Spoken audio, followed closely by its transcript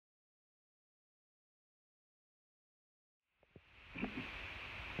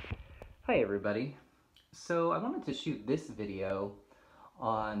Hi everybody. So I wanted to shoot this video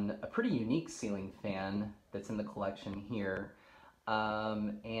on a pretty unique ceiling fan that's in the collection here.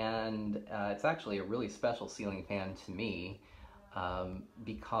 It's actually a really special ceiling fan to me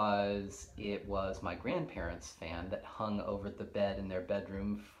because it was my grandparents' fan that hung over the bed in their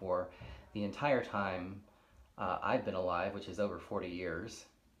bedroom for the entire time I've been alive, which is over 40 years.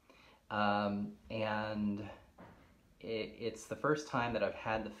 It's the first time that I've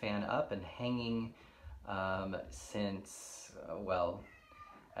had the fan up and hanging since,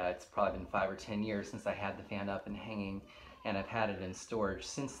 it's probably been 5 or 10 years since I had the fan up and hanging, and I've had it in storage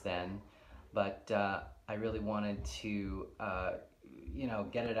since then. But I really wanted to,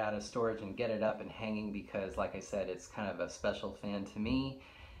 get it out of storage and get it up and hanging because, like I said, it's kind of a special fan to me.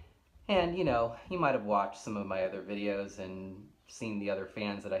 And, you might have watched some of my other videos and seen the other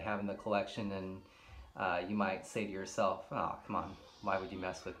fans that I have in the collection, and you might say to yourself, oh, come on, why would you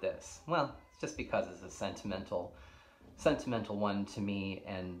mess with this? Well, it's just because it's a sentimental one to me,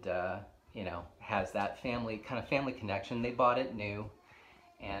 and, has that family connection. They bought it new,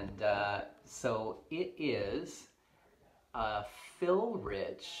 and so it is a Phil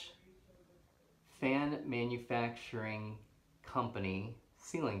Rich Fan Manufacturing Company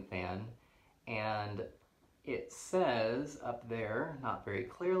ceiling fan, and it says up there, not very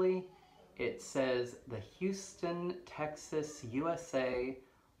clearly, it says the Houston, Texas, USA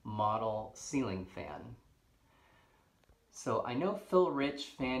model ceiling fan. So I know Phil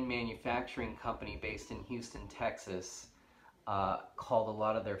Rich Fan Manufacturing Company based in Houston, Texas called a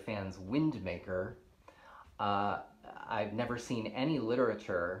lot of their fans Windmaker. I've never seen any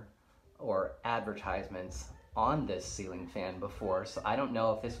literature or advertisements on this ceiling fan before, so I don't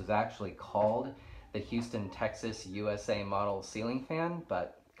know if this was actually called the Houston, Texas, USA model ceiling fan,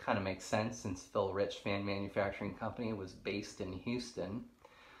 but kind of makes sense since Phil Rich Fan Manufacturing Company was based in Houston,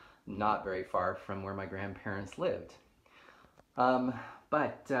 not very far from where my grandparents lived.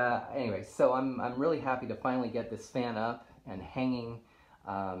 Anyway, so I'm really happy to finally get this fan up and hanging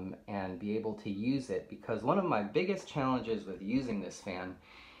and be able to use it, because one of my biggest challenges with using this fan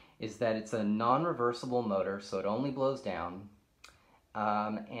is that it's a non-reversible motor, so it only blows down.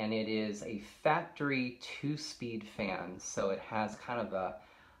 And it is a factory 2-speed fan, so it has kind of a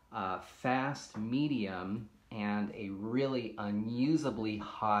fast, medium, and a really unusably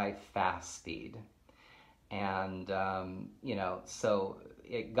high fast speed. And, so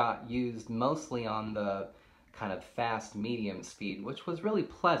it got used mostly on the kind of fast, medium speed, which was really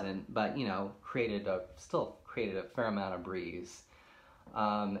pleasant, but, still created a fair amount of breeze.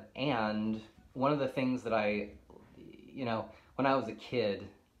 And one of the things that when I was a kid,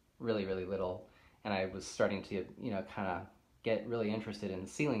 really, really little, and I was starting to, kind of get really interested in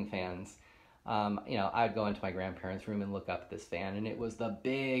ceiling fans, I'd go into my grandparents' room and look up at this fan, and it was the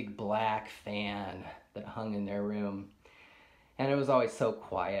big black fan that hung in their room. And it was always so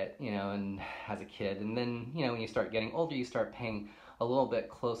quiet, and as a kid. And then, when you start getting older, you start paying a little bit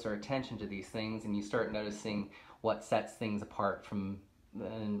closer attention to these things, and you start noticing what sets things apart from,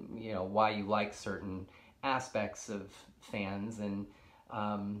 why you like certain aspects of fans. And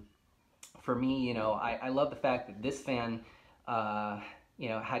for me, I love the fact that this fan,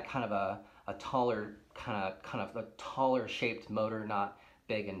 had kind of a taller, kind of a taller shaped motor, not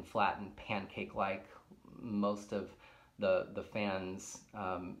big and flat and pancake-like most of the fans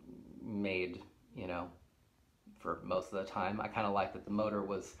made, for most of the time. I kind of like that the motor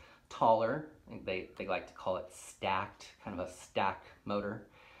was taller. They like to call it stacked, kind of a stack motor.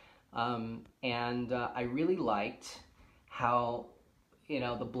 I really liked how,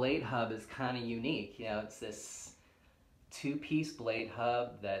 the blade hub is kind of unique. It's this 2-piece blade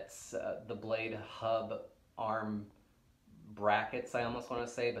hub that's the blade hub arm brackets, I almost want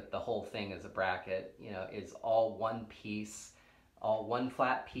to say, but the whole thing is a bracket. It's all one piece, all one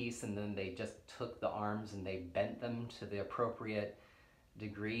flat piece, and then they just took the arms and they bent them to the appropriate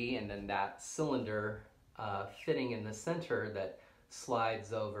degree, and then that cylinder fitting in the center that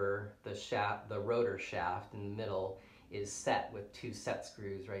slides over the shaft, the rotor shaft in the middle, is set with 2 set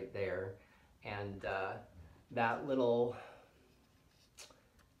screws right there. And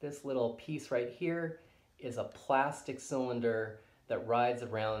this little piece right here is a plastic cylinder that rides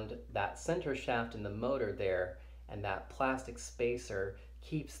around that center shaft in the motor there, and that plastic spacer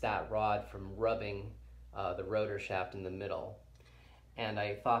keeps that rod from rubbing the rotor shaft in the middle. And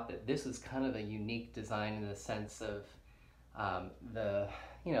I thought that this is kind of a unique design in the sense of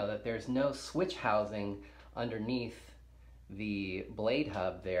that there's no switch housing underneath the blade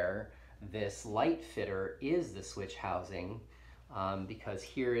hub there. This light fitter is the switch housing, because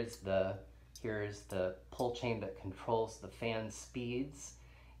here is the pull chain that controls the fan speeds,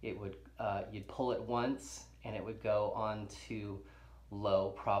 it would you'd pull it once and it would go on to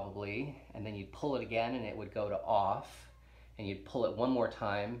low probably, and then you'd pull it again and it would go to off, and you'd pull it one more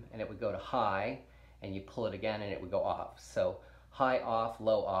time and it would go to high, and you'd pull it again and it would go off. So high off,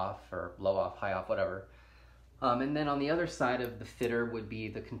 low off, or low off, high off, whatever. And then on the other side of the fitter would be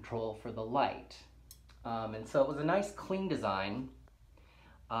the control for the light. And so it was a nice clean design.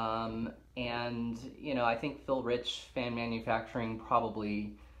 And you know, I think Phil Rich Fan Manufacturing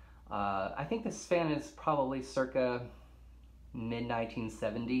probably, I think this fan is probably circa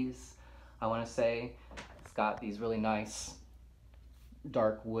mid-1970s, I want to say. It's got these really nice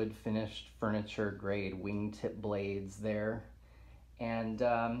dark wood finished furniture grade wingtip blades there. And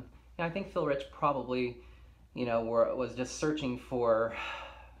I think Phil Rich probably, you know, was just searching for,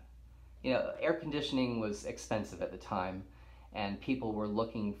 you know, air conditioning was expensive at the time, and people were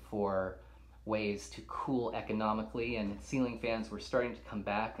looking for ways to cool economically, and ceiling fans were starting to come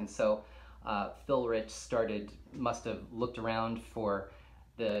back. And so Phil Rich must have looked around for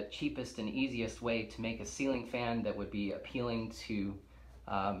the cheapest and easiest way to make a ceiling fan that would be appealing to,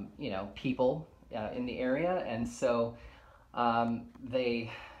 you know, people in the area. And so they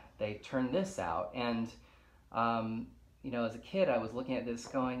turned this out. And you know, as a kid, I was looking at this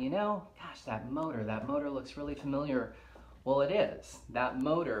going, you know, gosh, that motor looks really familiar. Well, it is. That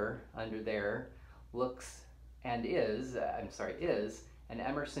motor under there looks and is an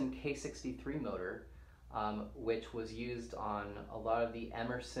Emerson K63 motor, which was used on a lot of the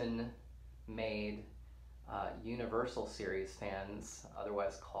Emerson-made Universal Series fans,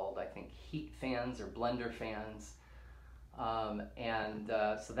 otherwise called, I think, heat fans or blender fans.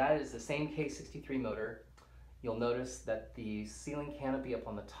 So that is the same K63 motor. You'll notice that the ceiling canopy up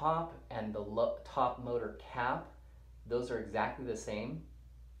on the top and the top motor cap, those are exactly the same,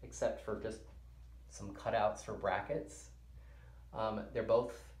 except for just some cutouts for brackets. They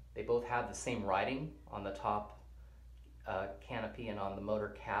both have the same writing on the top canopy and on the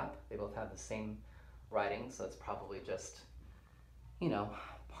motor cap. They both have the same writing, so it's probably just, you know,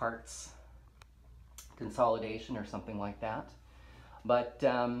 parts consolidation or something like that. But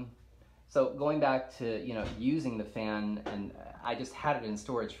so going back to, you know, using the fan, and I just had it in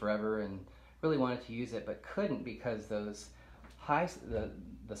storage forever and really wanted to use it, but couldn't because those the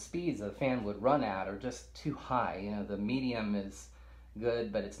speeds the fan would run at are just too high. You know, the medium is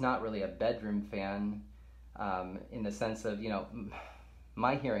good, but it's not really a bedroom fan in the sense of, you know,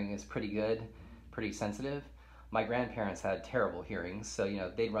 my hearing is pretty good, pretty sensitive. My grandparents had terrible hearing, so, you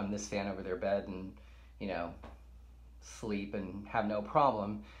know, they'd run this fan over their bed and, you know, sleep and have no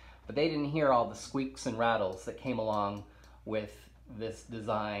problem. But they didn't hear all the squeaks and rattles that came along with this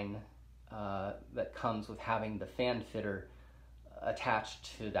design that comes with having the fan fitter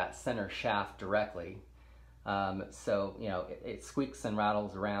attached to that center shaft directly. So, you know, it squeaks and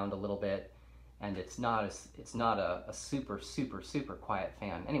rattles around a little bit, and it's not a super quiet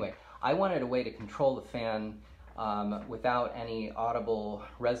fan. Anyway, I wanted a way to control the fan without any audible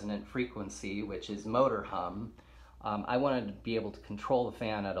resonant frequency, which is motor hum. I wanted to be able to control the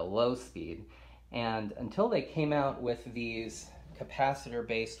fan at a low speed, and until they came out with these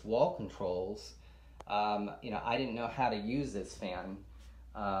capacitor-based wall controls, you know, I didn't know how to use this fan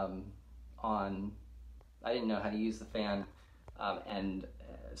I didn't know how to use the fan and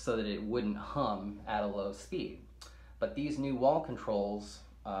so that it wouldn't hum at a low speed. But these new wall controls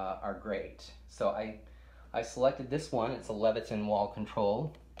are great. So I selected this one. It's a Leviton wall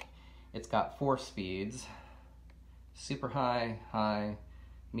control. It's got 4 speeds: super high, high,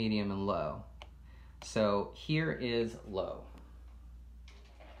 medium, and low. So here is low.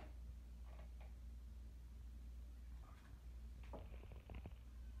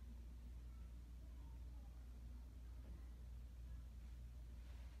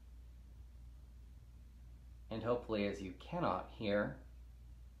 And hopefully, as you cannot hear,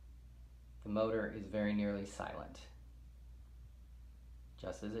 the motor is very nearly silent,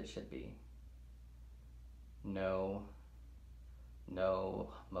 just as it should be. No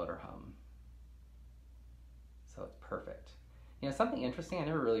motor hum. So it's perfect. You know, something interesting I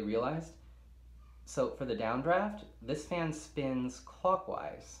never really realized. So for the downdraft, this fan spins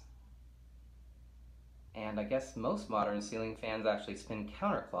clockwise. And I guess most modern ceiling fans actually spin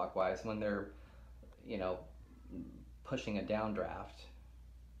counterclockwise when they're, you know, pushing a downdraft.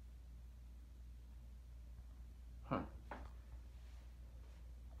 Huh.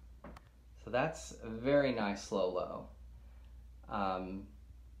 So that's a very nice slow-low.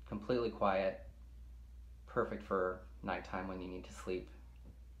 Completely quiet, perfect for nighttime when you need to sleep.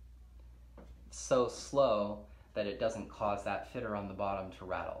 So slow that it doesn't cause that fitter on the bottom to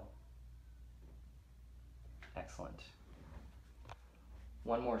rattle. Excellent.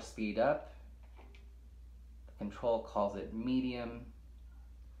 One more speed up. The control calls it medium.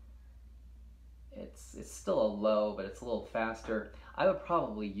 It's still a low, but it's a little faster. I would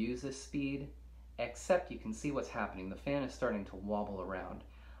probably use this speed, except you can see what's happening. The fan is starting to wobble around.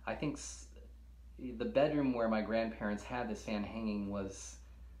 I think the bedroom where my grandparents had this fan hanging was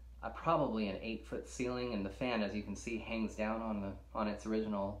probably an 8-foot ceiling, and the fan, as you can see, hangs down on its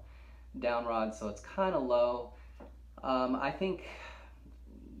original down rod, so it's kind of low. I think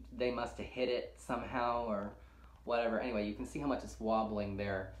they must have hit it somehow or whatever. Anyway, you can see how much it's wobbling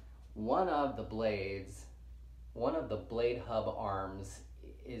there. One of the blade hub arms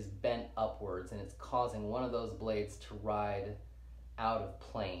is bent upwards, and it's causing one of those blades to ride out of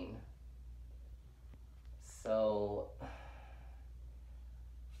plane. So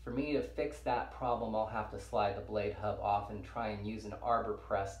for me to fix that problem, I'll have to slide the blade hub off and try and use an arbor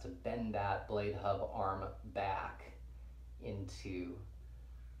press to bend that blade hub arm back into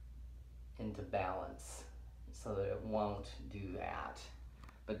balance so that it won't do that.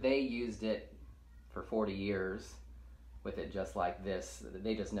 But they used it for 40 years with it just like this.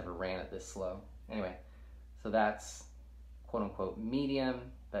 They just never ran it this slow. Anyway, so that's quote unquote medium,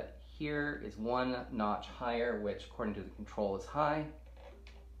 but here is one notch higher, which according to the control is high.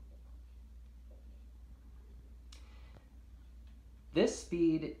 This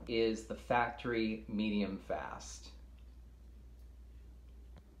speed is the factory medium fast.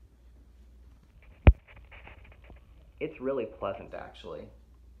 It's really pleasant, actually.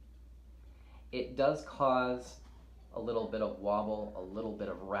 It does cause a little bit of wobble, a little bit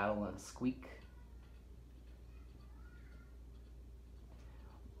of rattle and squeak,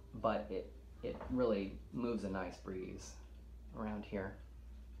 but it really moves a nice breeze around here.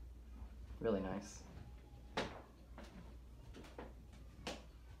 Really nice.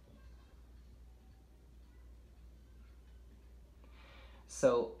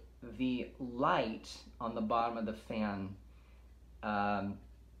 So the light on the bottom of the fan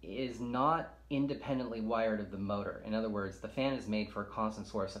is not independently wired of the motor. In other words, the fan is made for a constant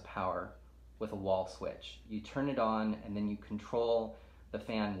source of power with a wall switch. You turn it on and then you control the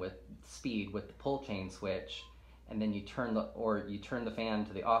fan with speed with the pull chain switch, and then you turn the fan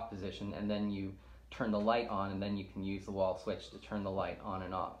to the off position, and then you turn the light on, and then you can use the wall switch to turn the light on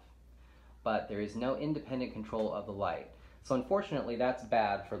and off. But there is no independent control of the light. So unfortunately, that's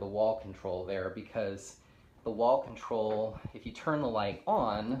bad for the wall control there, because the wall control, if you turn the light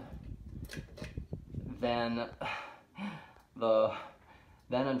on, then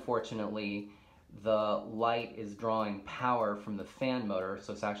unfortunately the light is drawing power from the fan motor,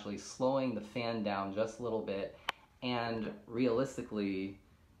 so it's actually slowing the fan down just a little bit, and realistically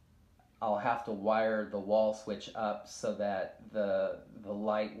I'll have to wire the wall switch up so that the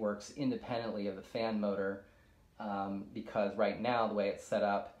light works independently of the fan motor, because right now the way it's set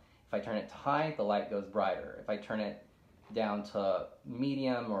up, if I turn it to high, the light goes brighter. If I turn it down to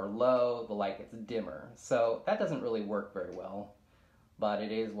medium or low, the light gets dimmer. So that doesn't really work very well, but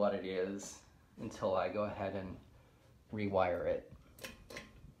it is what it is until I go ahead and rewire it.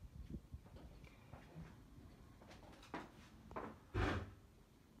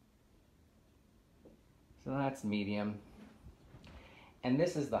 So that's medium. And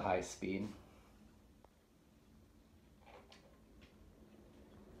this is the high speed.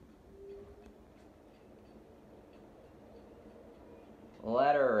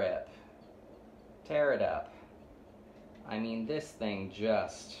 Let her rip. Tear it up. I mean, this thing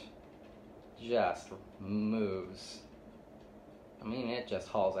just moves. I mean, it just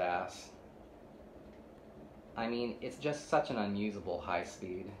hauls ass. I mean, it's just such an unusable high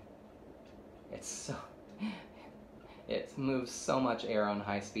speed. It moves so much air on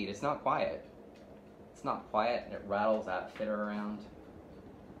high speed. It's not quiet. It's not quiet, and it rattles that fitter around.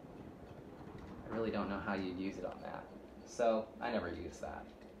 I really don't know how you'd use it on that. So I never use that.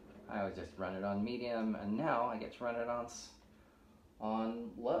 I always just run it on medium, and now I get to run it on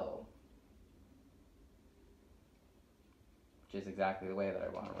low, which is exactly the way that I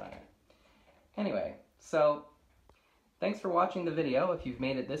want to run it. Anyway, so thanks for watching the video. If you've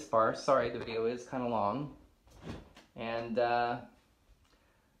made it this far, sorry, the video is kind of long, and so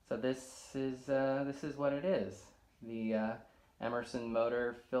this is what it is. The Emerson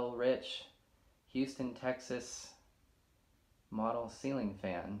Motor Phil Rich Houston, Texas model ceiling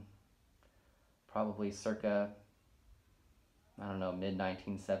fan, probably circa, I don't know,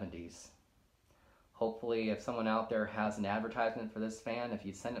 mid-1970s. Hopefully, if someone out there has an advertisement for this fan, if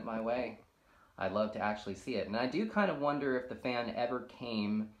you send it my way, I'd love to actually see it. And I do kind of wonder if the fan ever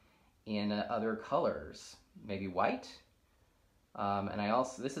came in other colors, maybe white. And I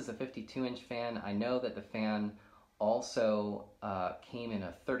also, this is a 52-inch fan. I know that the fan also came in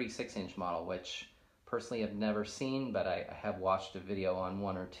a 36-inch model, which personally I've never seen, but I have watched a video on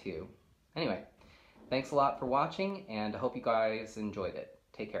one or two. Anyway, thanks a lot for watching, and I hope you guys enjoyed it.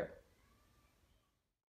 Take care.